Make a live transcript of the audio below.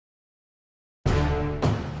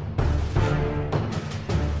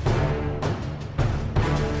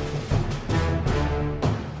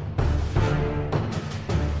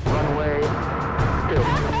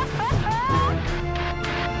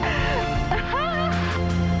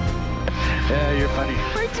you're funny.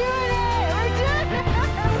 We're doing it! We're doing it!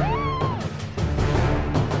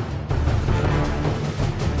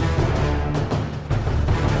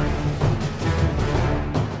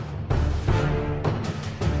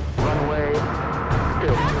 Run away.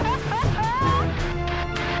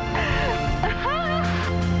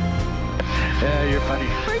 Yeah, you're funny.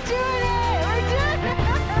 We're doing it! We're doing it!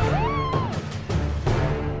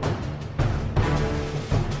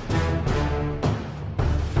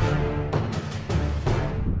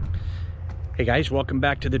 Hey guys, welcome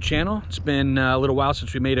back to the channel. It's been a little while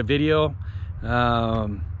since we made a video.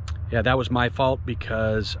 Yeah, that was my fault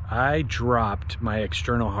because I dropped my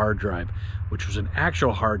external hard drive, which was an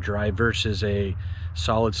actual hard drive versus a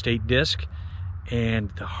solid state disk,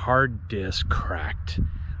 and the hard disk cracked.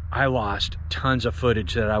 I lost tons of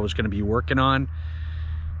footage that I was going to be working on.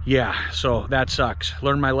 Yeah, so that sucks.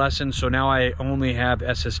 Learned my lesson. So now I only have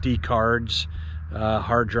SSD cards,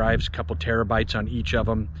 hard drives, a couple terabytes on each of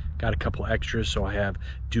them. Got a couple extras, so I have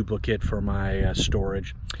duplicate for my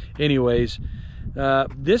storage. Anyways,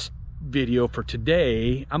 this video for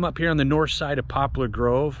today, I'm up here on the north side of Poplar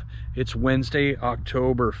Grove. It's Wednesday,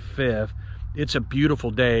 October 5th. It's a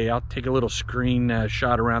beautiful day. I'll take a little screen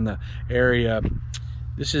shot around the area.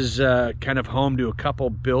 This is kind of home to a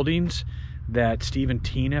couple buildings that Steve and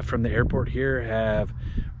Tina from the airport here have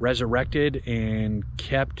resurrected and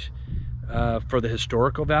kept for the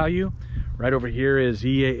historical value. Right over here is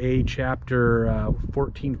EAA chapter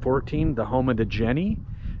 1414, the home of the Jenny.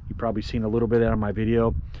 You've probably seen a little bit of that on my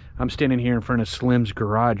video. I'm standing here in front of Slim's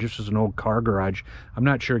garage. This is an old car garage. I'm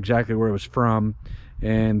not sure exactly where it was from,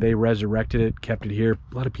 and they resurrected it, kept it here.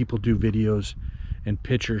 A lot of people do videos and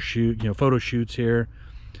picture shoot, photo shoots here.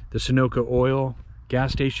 The Sunoco oil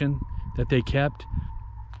gas station that they kept.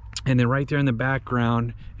 And then right there in the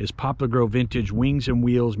background is Poplar Grove Vintage Wings and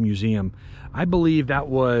Wheels Museum. I believe that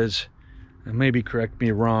was, maybe correct me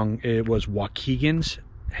wrong, it was Waukegan's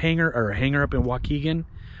hangar, or a hangar up in Waukegan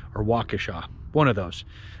or Waukesha, one of those.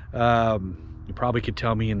 You probably could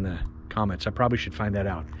tell me in the comments. I probably should find that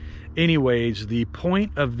out. Anyways, the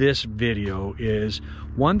point of this video is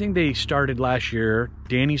one thing they started last year.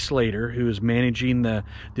 Danny Slater, who is managing the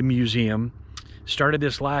museum, started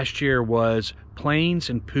this last year, was Planes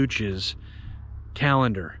and Pooches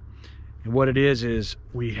calendar. And what it is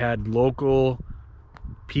we had local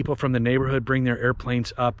people from the neighborhood bring their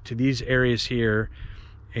airplanes up to these areas here,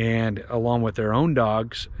 and along with their own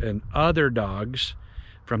dogs and other dogs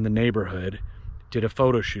from the neighborhood, did a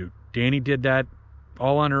photo shoot. Danny did that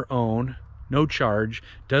all on her own, no charge,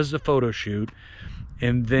 does the photo shoot.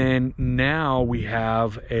 And then now we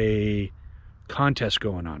have a contest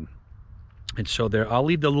going on. And so there, I'll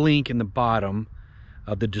leave the link in the bottom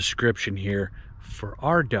of the description here for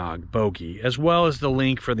our dog, Bogey, as well as the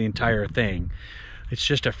link for the entire thing. It's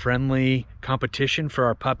just a friendly competition for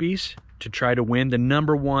our puppies to try to win. The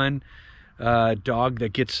 #1 dog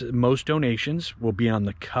that gets most donations will be on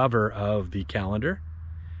the cover of the calendar.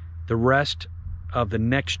 The rest of the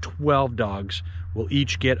next 12 dogs will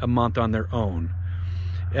each get a month on their own.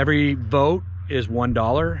 Every vote is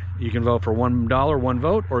 $1. You can vote for $1, one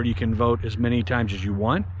vote, or you can vote as many times as you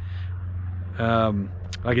want.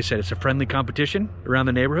 Like I said, it's a friendly competition around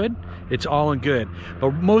the neighborhood. It's all in good.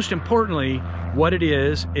 But most importantly, what it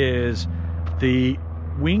is the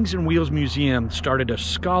Wings and Wheels Museum started a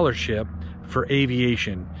scholarship for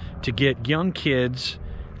aviation to get young kids,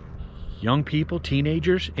 young people,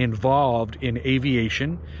 teenagers involved in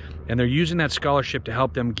aviation. And they're using that scholarship to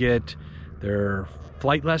help them get their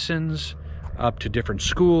flight lessons up to different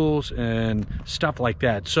schools and stuff like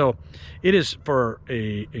that. So it is for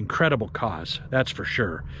a incredible cause, that's for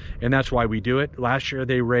sure. And that's why we do it. Last year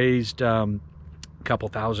they raised a couple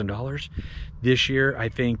 $1,000. This year, I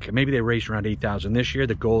think maybe they raised around $8,000. This year,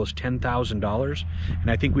 the goal is $10,000.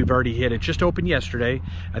 And I think we've already hit it. Just opened yesterday.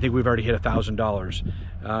 I think we've already hit $1,000.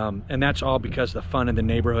 And that's all because of the fun in the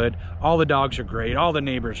neighborhood. All the dogs are great. All the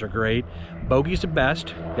neighbors are great. Bogey's the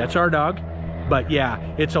best. That's our dog. But yeah,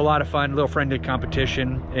 it's a lot of fun, a little friendly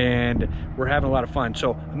competition, and we're having a lot of fun.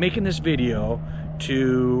 So I'm making this video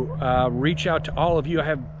to reach out to all of you. I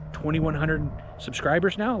have 2,100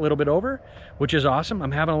 subscribers now, a little bit over, which is awesome.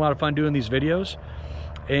 I'm having a lot of fun doing these videos,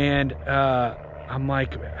 and I'm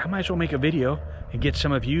like, I might as well make a video and get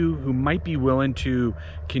some of you who might be willing to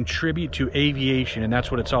contribute to aviation. And that's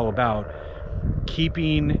what it's all about,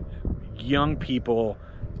 keeping young people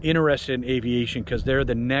interested in aviation, because they're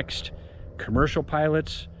the next commercial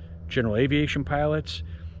pilots, general aviation pilots,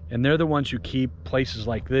 and they're the ones who keep places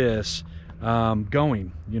like this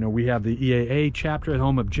going. You know, we have the EAA chapter at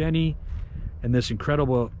home of Jenny and this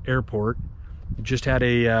incredible airport. We just had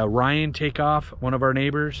a Ryan take off, one of our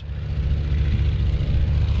neighbors.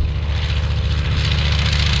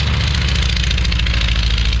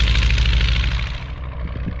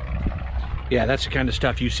 Yeah, that's the kind of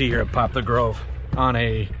stuff you see here at Poplar Grove on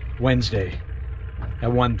a Wednesday at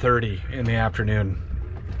 1:30 in the afternoon.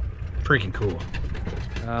 Freaking cool.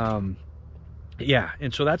 Yeah,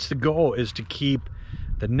 and so that's the goal, is to keep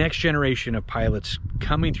the next generation of pilots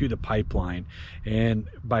coming through the pipeline, and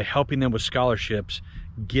by helping them with scholarships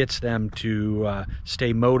gets them to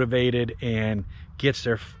stay motivated and gets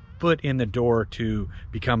their foot in the door to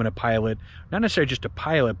becoming a pilot. Not necessarily just a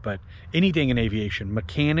pilot, but anything in aviation,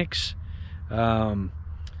 mechanics,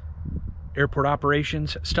 airport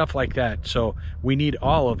operations, stuff like that. So we need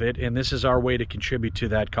all of it, and this is our way to contribute to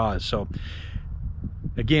that cause. So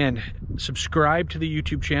again, subscribe to the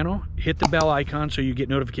YouTube channel, hit the bell icon so you get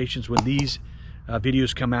notifications when these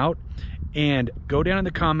videos come out, and go down in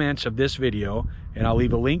the comments of this video and I'll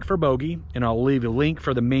leave a link for Bogey, and I'll leave a link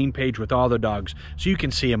for the main page with all the dogs so you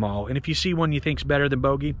can see them all. And if you see one you think's better than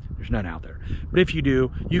Bogey, there's none out there. But if you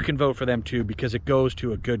do, you can vote for them too, because it goes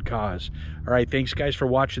to a good cause. All right, thanks guys for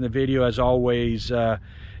watching the video. As always,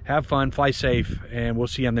 have fun, fly safe, and we'll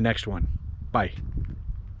see you on the next one. Bye.